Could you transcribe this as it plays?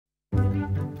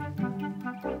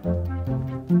Could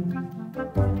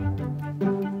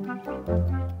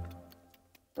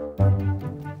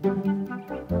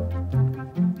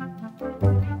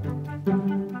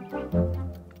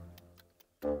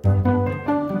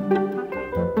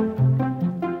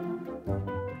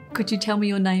you tell me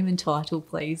your name and title,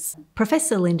 please?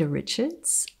 Professor Linda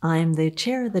Richards. I'm the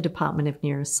Chair of the Department of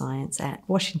Neuroscience at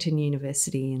Washington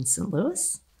University in St.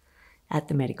 Louis at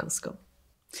the medical school.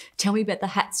 Tell me about the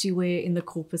hats you wear in the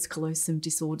Corpus Callosum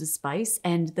disorder space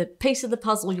and the piece of the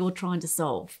puzzle you're trying to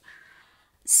solve.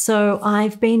 So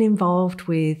I've been involved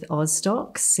with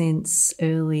AusDoCC since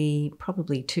early,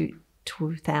 probably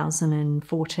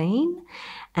 2014,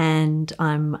 and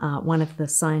I'm one of the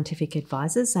scientific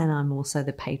advisors, and I'm also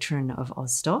the patron of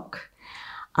AusDoCC.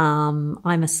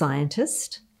 I'm a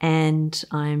scientist, and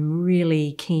I'm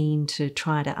really keen to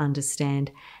try to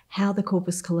understand how the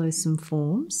corpus callosum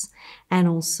forms and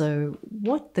also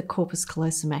what the corpus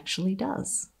callosum actually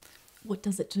does. What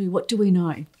does it do? What do we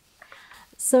know?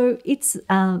 So it's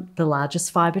the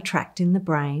largest fibre tract in the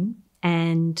brain,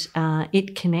 and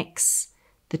it connects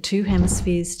the two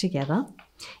hemispheres together.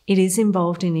 It is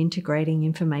involved in integrating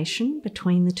information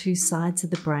between the two sides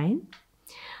of the brain,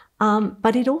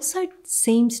 but it also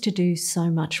seems to do so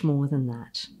much more than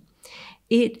that.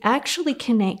 It actually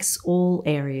connects all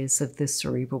areas of the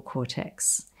cerebral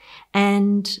cortex,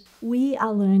 and we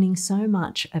are learning so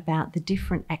much about the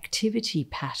different activity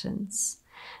patterns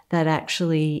that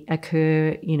actually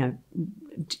occur,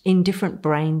 in different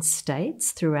brain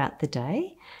states throughout the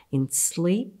day, in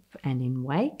sleep and in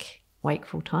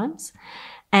wakeful times.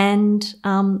 And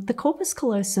the corpus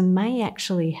callosum may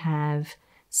actually have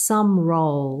some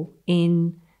role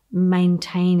in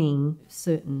maintaining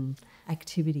certain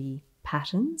activity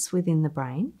patterns within the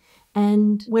brain.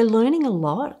 And we're learning a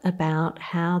lot about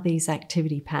how these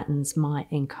activity patterns might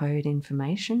encode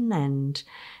information and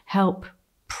help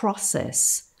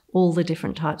process all the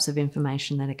different types of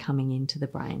information that are coming into the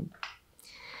brain.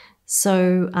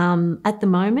 So at the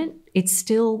moment, it's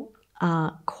still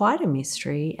quite a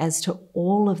mystery as to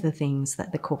all of the things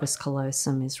that the corpus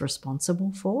callosum is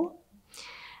responsible for.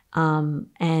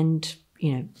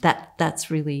 That's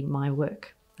really my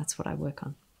work. That's what I work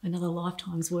on. Another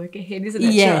lifetime's work ahead, isn't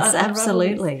it? Yes,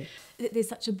 absolutely. There's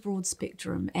such a broad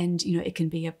spectrum, and it can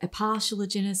be a partial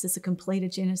agenesis, a complete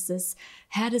agenesis.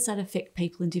 How does that affect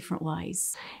people in different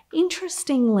ways?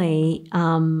 Interestingly,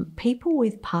 people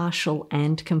with partial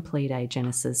and complete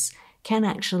agenesis can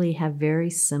actually have very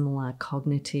similar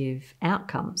cognitive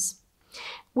outcomes,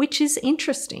 which is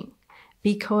interesting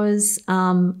because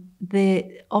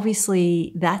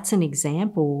obviously that's an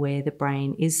example where the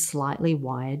brain is slightly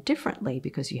wired differently,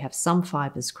 because you have some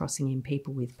fibres crossing in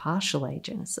people with partial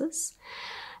agenesis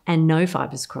and no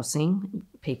fibres crossing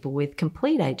people with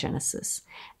complete agenesis.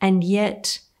 And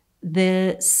yet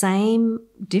the same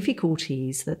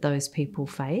difficulties that those people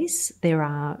face, there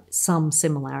are some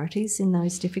similarities in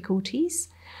those difficulties,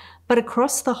 but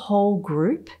across the whole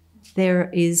group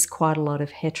there is quite a lot of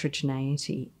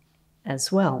heterogeneity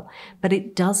as well, but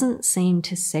it doesn't seem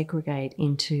to segregate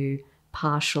into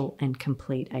partial and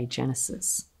complete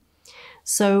agenesis.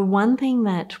 So one thing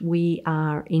that we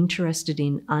are interested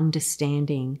in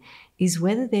understanding is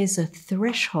whether there's a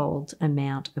threshold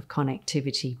amount of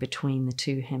connectivity between the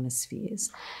two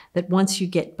hemispheres, that once you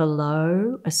get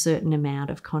below a certain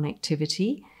amount of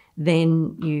connectivity,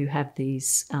 then you have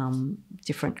these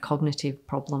different cognitive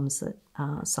problems that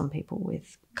some people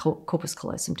with corpus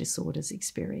callosum disorders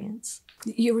experience.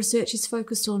 Your research is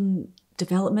focused on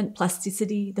development,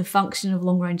 plasticity, the function of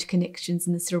long-range connections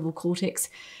in the cerebral cortex.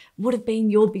 What have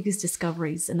been your biggest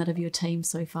discoveries and that of your team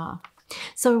so far?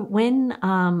 So when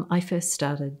I first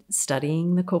started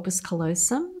studying the corpus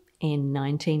callosum in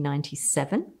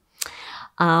 1997,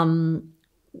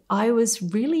 I was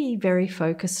really very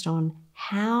focused on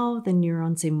how the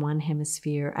neurons in one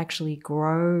hemisphere actually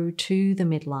grow to the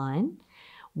midline.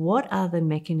 What are the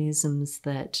mechanisms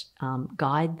that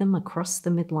guide them across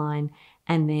the midline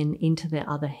and then into the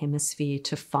other hemisphere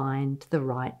to find the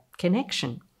right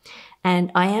connection? And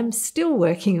I am still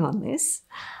working on this,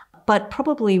 but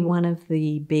probably one of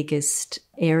the biggest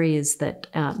areas that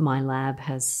my lab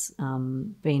has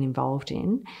been involved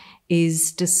in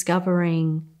is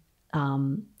discovering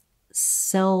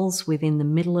cells within the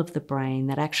middle of the brain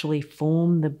that actually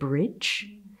form the bridge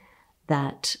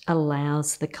that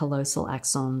allows the callosal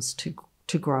axons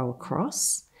to grow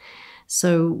across.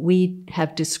 So we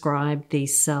have described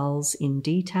these cells in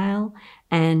detail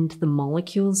and the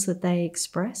molecules that they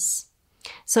express.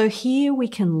 So here we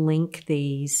can link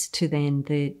these to then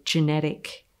the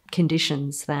genetic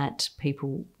conditions that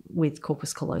people with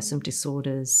corpus callosum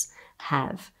disorders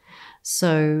have.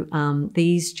 So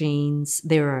these genes,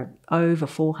 there are over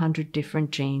 400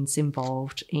 different genes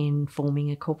involved in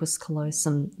forming a corpus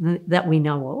callosum that we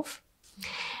know of.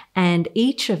 And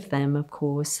each of them, of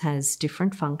course, has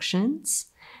different functions.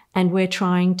 And we're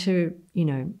trying to,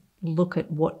 look at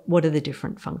what are the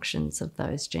different functions of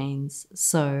those genes.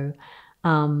 So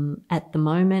at the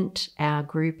moment, our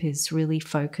group is really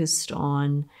focused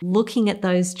on looking at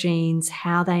those genes,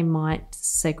 how they might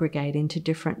segregate into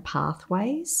different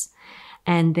pathways,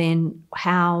 and then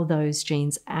how those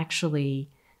genes actually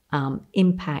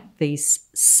impact this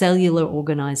cellular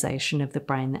organization of the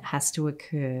brain that has to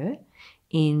occur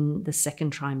in the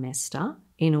second trimester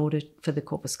in order for the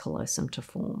corpus callosum to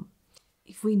form.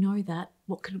 If we know that,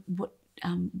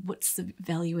 what's the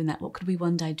value in that? What could we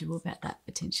one day do about that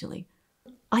potentially?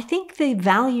 I think the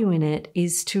value in it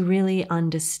is to really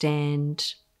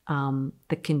understand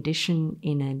the condition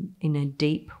in a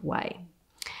deep way.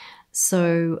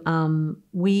 So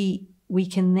we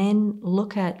can then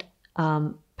look at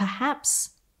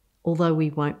perhaps, although we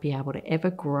won't be able to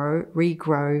ever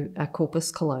regrow a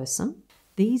corpus callosum,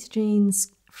 these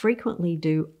genes frequently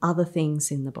do other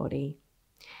things in the body.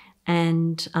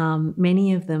 And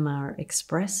many of them are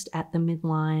expressed at the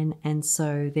midline, and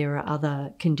so there are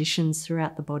other conditions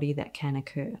throughout the body that can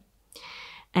occur.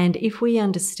 And if we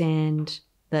understand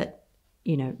that,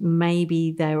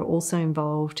 maybe they're also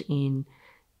involved in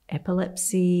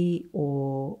epilepsy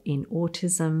or in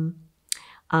autism,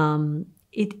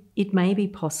 it may be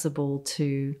possible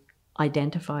to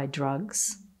identify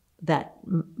drugs that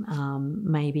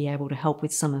may be able to help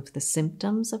with some of the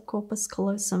symptoms of corpus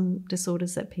callosum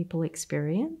disorders that people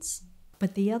experience.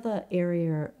 But the other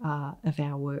area of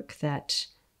our work that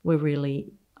we're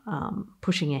really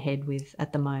pushing ahead with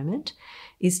at the moment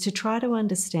is to try to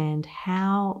understand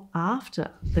how,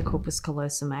 after the corpus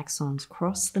callosum axons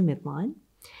cross the midline,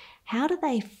 how do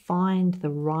they find the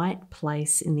right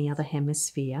place in the other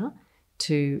hemisphere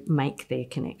to make their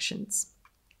connections?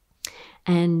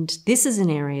 And this is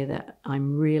an area that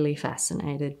I'm really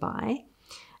fascinated by.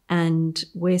 And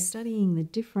we're studying the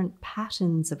different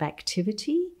patterns of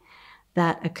activity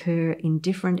that occur in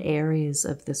different areas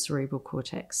of the cerebral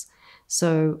cortex.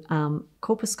 So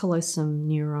corpus callosum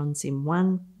neurons in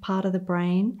one part of the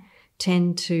brain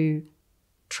tend to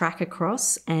track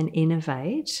across and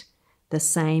innervate the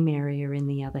same area in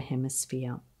the other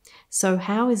hemisphere. So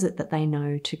how is it that they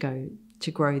know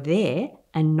to grow there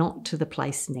and not to the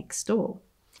place next door?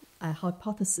 A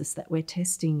hypothesis that we're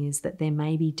testing is that there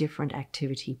may be different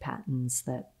activity patterns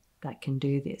that can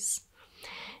do this.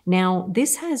 Now,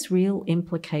 this has real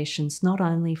implications not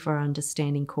only for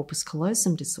understanding corpus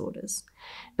callosum disorders,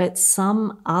 but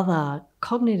some other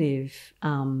cognitive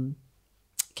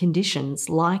conditions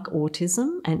like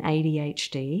autism and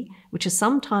ADHD, which are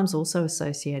sometimes also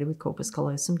associated with corpus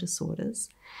callosum disorders,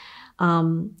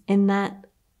 in that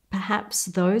perhaps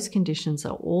those conditions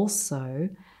are also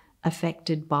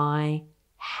affected by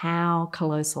how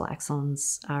callosal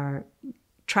axons are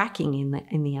tracking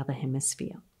in the other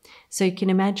hemisphere. So you can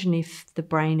imagine if the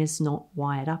brain is not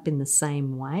wired up in the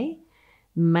same way,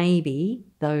 maybe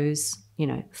those,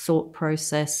 thought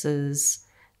processes,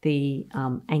 the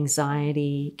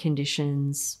anxiety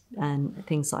conditions and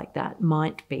things like that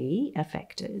might be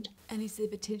affected. And is there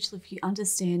potential, if you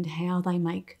understand how they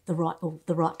make the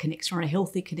right connection or a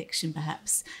healthy connection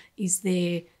perhaps, is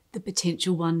there the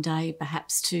potential one day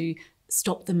perhaps to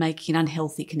stop them making an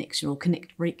unhealthy connection or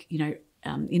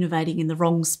innovating in the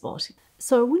wrong spot?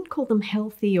 So I wouldn't call them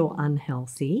healthy or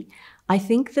unhealthy. I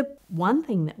think the one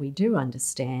thing that we do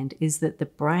understand is that the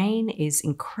brain is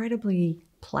incredibly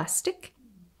plastic,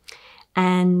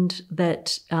 and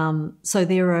that so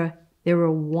there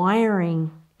are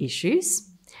wiring issues,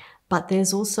 but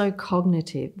there's also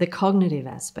the cognitive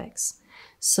aspects.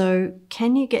 So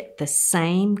can you get the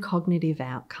same cognitive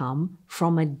outcome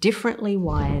from a differently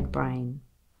wired brain?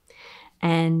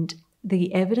 And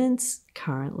the evidence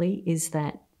currently is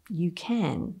that you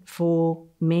can for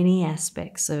many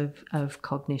aspects of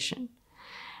cognition.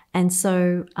 And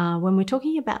so when we're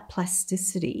talking about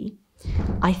plasticity,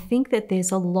 I think that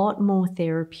there's a lot more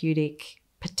therapeutic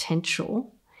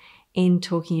potential in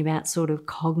talking about sort of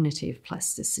cognitive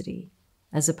plasticity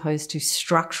as opposed to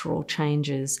structural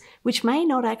changes, which may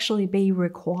not actually be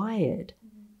required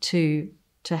to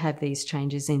have these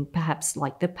changes in perhaps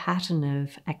like the pattern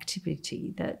of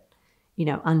activity that,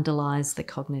 underlies the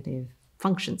cognitive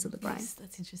functions of the brain. Yes,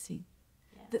 that's interesting.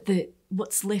 Yeah.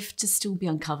 What's left to still be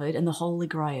uncovered and the Holy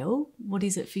Grail, what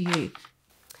is it for you?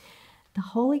 The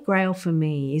Holy Grail for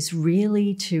me is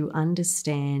really to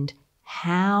understand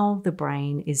how the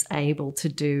brain is able to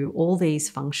do all these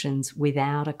functions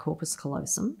without a corpus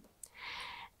callosum,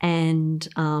 and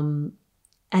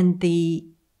the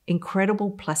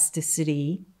incredible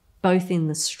plasticity, both in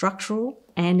the structural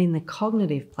and in the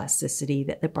cognitive plasticity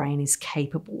that the brain is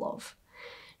capable of.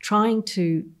 Trying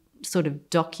to sort of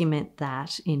document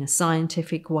that in a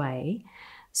scientific way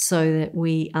so that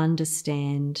we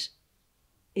understand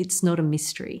it's not a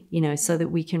mystery, so that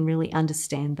we can really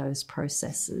understand those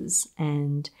processes.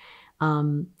 And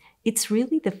it's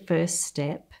really the first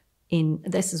step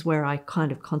this is where I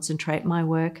kind of concentrate my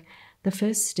work, the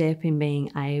first step in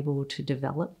being able to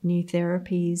develop new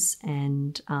therapies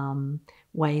and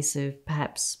ways of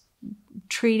perhaps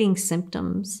treating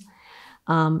symptoms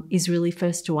is really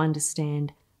first to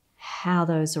understand how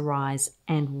those arise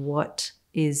and what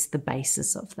is the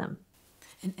basis of them.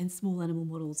 And small animal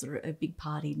models are a big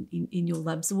part in your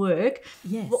lab's work.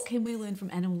 Yes. What can we learn from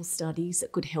animal studies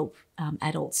that could help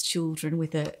adults, children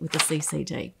with a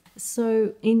CCD?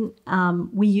 So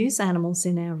we use animals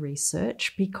in our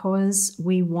research because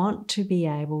we want to be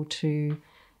able to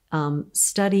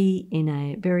study in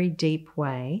a very deep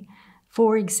way,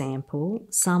 for example,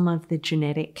 some of the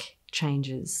genetic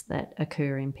changes that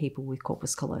occur in people with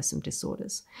Corpus Callosum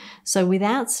disorders. So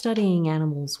without studying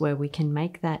animals where we can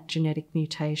make that genetic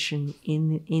mutation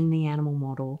in the animal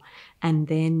model and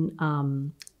then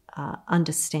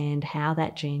understand how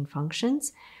that gene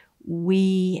functions,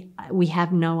 we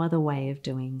have no other way of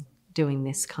doing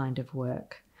this kind of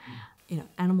work.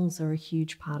 Animals are a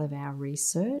huge part of our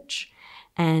research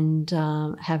and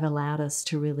have allowed us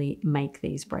to really make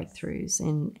these breakthroughs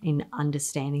in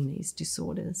understanding these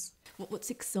disorders.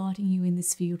 What's exciting you in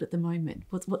this field at the moment?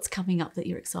 What's coming up that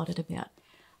you're excited about?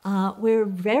 We're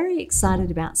very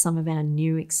excited about some of our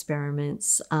new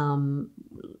experiments,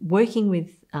 working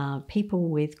with people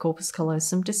with Corpus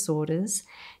Callosum disorders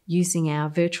using our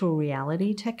virtual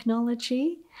reality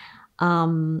technology,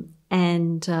 and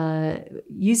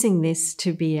using this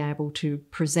to be able to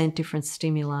present different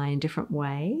stimuli in different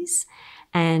ways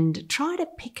and try to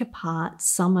pick apart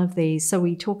some of these. So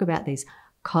we talk about these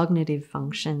cognitive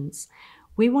functions.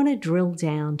 We want to drill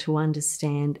down to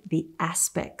understand the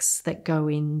aspects that go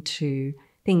into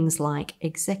things like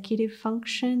executive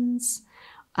functions,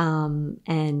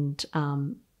 and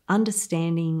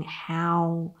understanding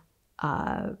how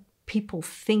people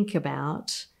think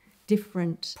about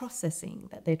different processing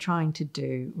that they're trying to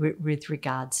do with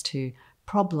regards to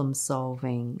problem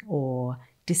solving or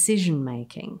decision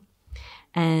making.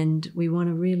 And we want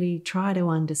to really try to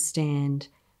understand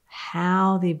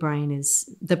how the brain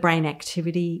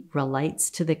activity relates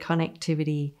to the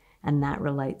connectivity, and that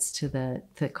relates to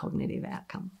the cognitive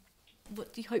outcome.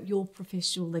 What do you hope your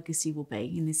professional legacy will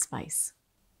be in this space?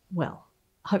 Well,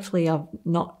 hopefully I'm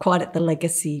not quite at the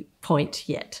legacy point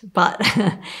yet, but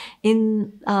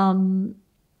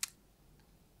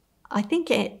I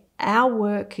think our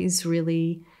work is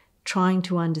really trying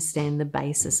to understand the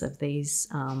basis of these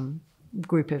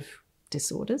group of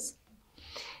disorders.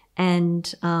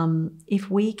 And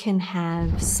if we can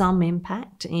have some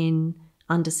impact in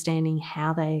understanding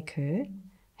how they occur,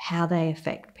 how they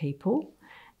affect people,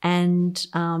 and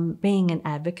being an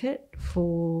advocate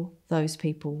for those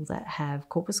people that have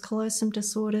Corpus Callosum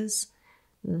disorders,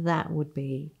 that would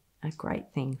be a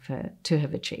great thing to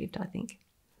have achieved, I think.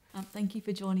 Thank you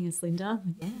for joining us, Linda.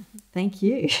 Yeah, thank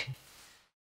you.